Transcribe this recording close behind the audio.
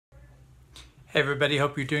Hey everybody,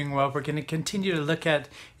 hope you're doing well. We're going to continue to look at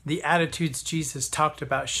the attitudes Jesus talked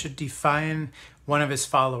about should define one of his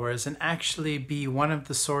followers and actually be one of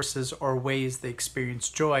the sources or ways they experience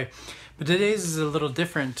joy. But today's is a little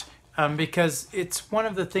different because it's one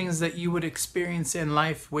of the things that you would experience in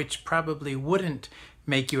life which probably wouldn't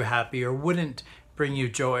make you happy or wouldn't bring you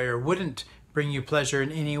joy or wouldn't bring you pleasure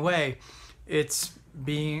in any way. It's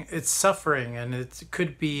suffering, and it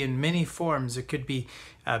could be in many forms. It could be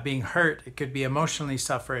being hurt, it could be emotionally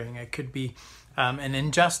suffering, it could be an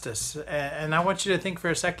injustice. And I want you to think for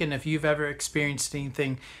a second if you've ever experienced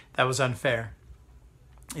anything that was unfair,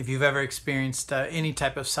 if you've ever experienced any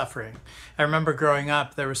type of suffering. I remember growing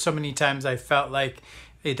up, there were so many times I felt like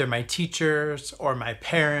either my teachers or my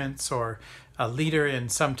parents or a leader in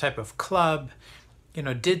some type of club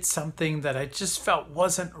did something that I just felt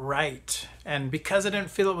wasn't right. And because I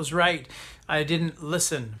didn't feel it was right, I didn't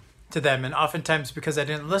listen to them. And oftentimes because I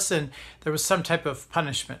didn't listen, there was some type of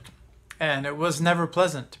punishment. And it was never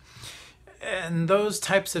pleasant. And those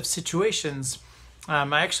types of situations,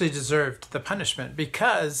 I actually deserved the punishment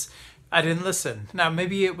because I didn't listen. Now,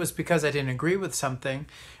 maybe it was because I didn't agree with something,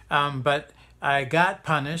 but I got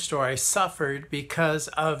punished or I suffered because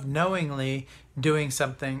of knowingly doing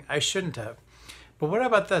something I shouldn't have. But what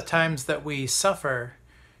about the times that we suffer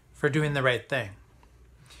for doing the right thing?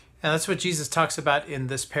 And that's what Jesus talks about in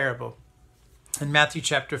this parable. In Matthew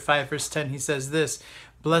chapter 5, verse 10, he says this,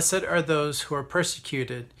 "Blessed are those who are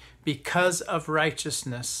persecuted because of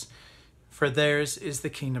righteousness, for theirs is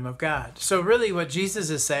the kingdom of God." So really what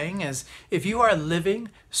Jesus is saying is, if you are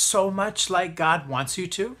living so much like God wants you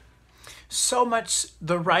to, so much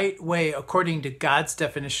the right way according to God's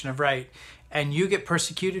definition of right, and you get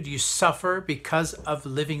persecuted, you suffer because of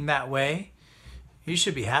living that way, you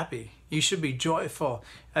should be happy. You should be joyful.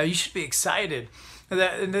 You should be excited.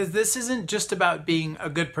 This isn't just about being a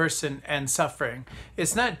good person and suffering.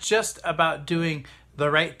 It's not just about doing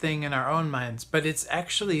the right thing in our own minds, but it's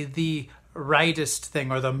actually the rightest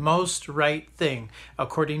thing or the most right thing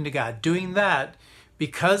according to God. Doing that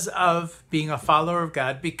because of being a follower of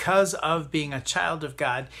God, because of being a child of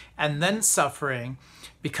God, and then suffering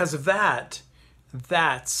because of that,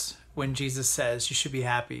 that's when Jesus says you should be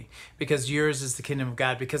happy, because yours is the kingdom of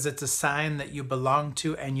God, because it's a sign that you belong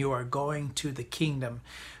to and you are going to the kingdom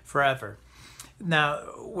forever. Now,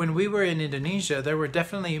 when we were in Indonesia, there were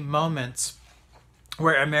definitely moments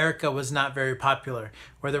where America was not very popular,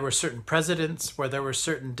 where there were certain presidents, where there were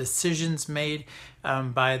certain decisions made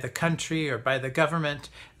by the country or by the government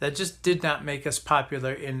that just did not make us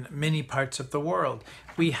popular in many parts of the world.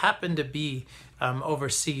 We happened to be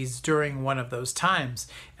overseas during one of those times,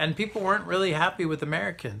 and people weren't really happy with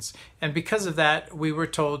Americans. And because of that, we were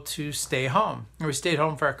told to stay home. We stayed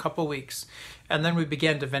home for a couple weeks, and then we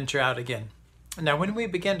began to venture out again. Now, when we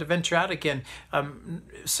began to venture out again,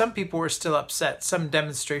 some people were still upset. Some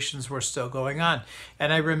demonstrations were still going on.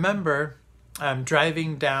 And I remember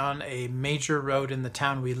driving down a major road in the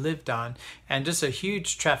town we lived on, and just a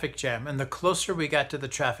huge traffic jam. And the closer we got to the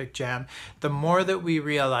traffic jam, the more that we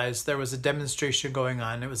realized there was a demonstration going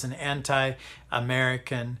on. It was an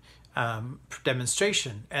anti-American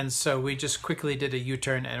demonstration. And so we just quickly did a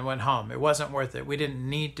U-turn and went home. It wasn't worth it. We didn't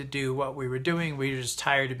need to do what we were doing. We were just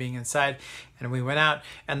tired of being inside, and we went out.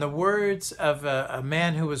 And the words of a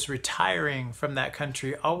man who was retiring from that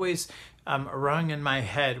country always rung in my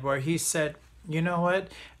head, where he said, "You know what?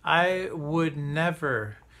 I would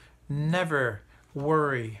never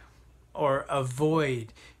worry or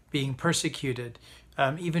avoid being persecuted,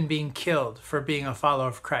 even being killed for being a follower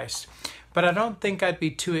of Christ. But I don't think I'd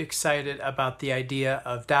be too excited about the idea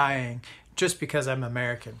of dying just because I'm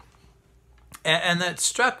American." And that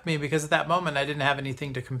struck me because at that moment I didn't have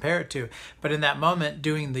anything to compare it to. But in that moment,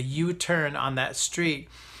 doing the U-turn on that street,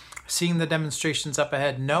 seeing the demonstrations up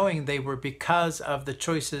ahead, knowing they were because of the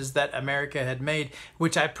choices that America had made,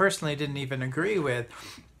 which I personally didn't even agree with.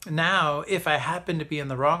 Now, if I happened to be in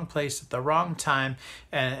the wrong place at the wrong time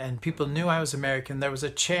and people knew I was American, there was a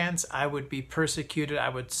chance I would be persecuted, I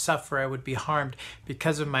would suffer, I would be harmed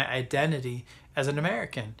because of my identity as an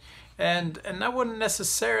American. And I wouldn't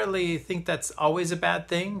necessarily think that's always a bad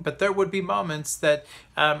thing, but there would be moments that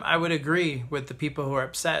I would agree with the people who are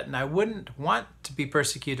upset, and I wouldn't want to be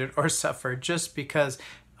persecuted or suffer just because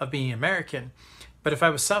of being American. But if I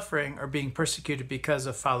was suffering or being persecuted because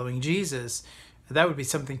of following Jesus, that would be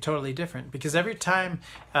something totally different. Because every time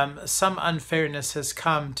some unfairness has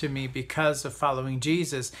come to me because of following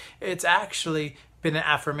Jesus, it's actually been an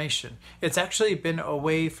affirmation. It's actually been a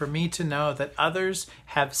way for me to know that others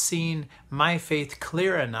have seen my faith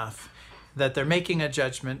clear enough that they're making a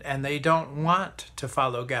judgment and they don't want to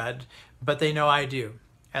follow God, but they know I do.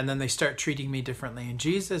 and then they start treating me differently. And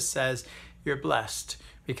Jesus says, you're blessed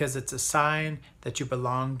because it's a sign that you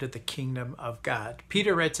belong to the kingdom of God.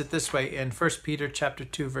 Peter writes it this way in 1 Peter chapter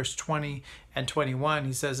 2, verse 20 and 21.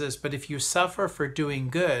 He says this, but if you suffer for doing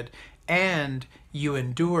good and you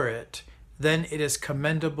endure it, then it is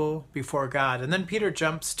commendable before God. And then Peter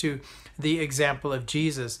jumps to the example of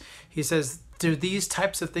Jesus. He says, to these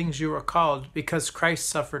types of things you are called because Christ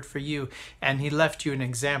suffered for you, and he left you an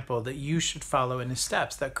example that you should follow in his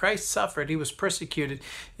steps. That Christ suffered, he was persecuted,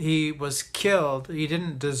 he was killed, he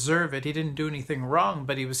didn't deserve it, he didn't do anything wrong,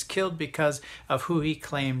 but he was killed because of who he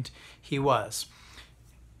claimed he was.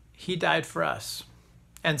 He died for us.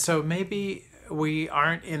 And so maybe we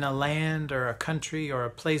aren't in a land or a country or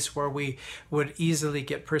a place where we would easily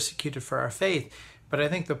get persecuted for our faith. But I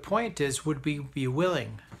think the point is, would we be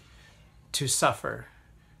willing to suffer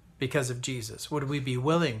because of Jesus? Would we be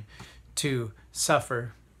willing to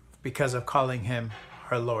suffer because of calling him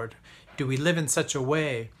our Lord? Do we live in such a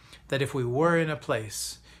way that if we were in a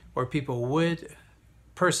place where people would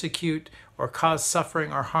persecute or cause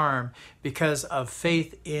suffering or harm because of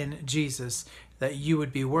faith in Jesus, that you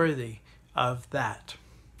would be worthy of that?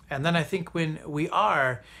 And then I think when we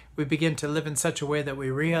begin to live in such a way that we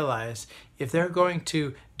realize if they're going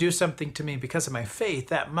to do something to me because of my faith,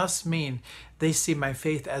 that must mean they see my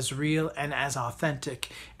faith as real and as authentic,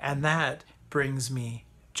 and that brings me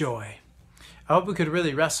joy. I hope we could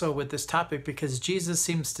really wrestle with this topic, because Jesus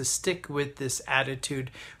seems to stick with this attitude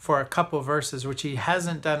for a couple verses, which he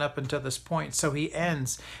hasn't done up until this point. So he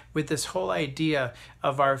ends with this whole idea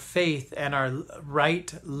of our faith and our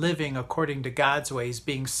right living according to God's ways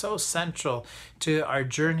being so central to our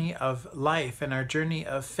journey of life and our journey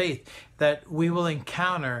of faith, that we will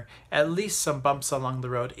encounter at least some bumps along the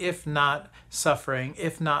road, if not suffering,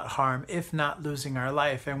 if not harm, if not losing our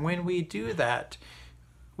life. And when we do that,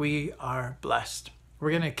 we are blessed. We're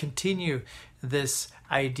going to continue this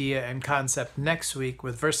idea and concept next week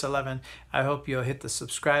with verse 11. I hope you'll hit the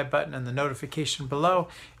subscribe button and the notification below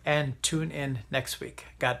and tune in next week.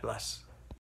 God bless.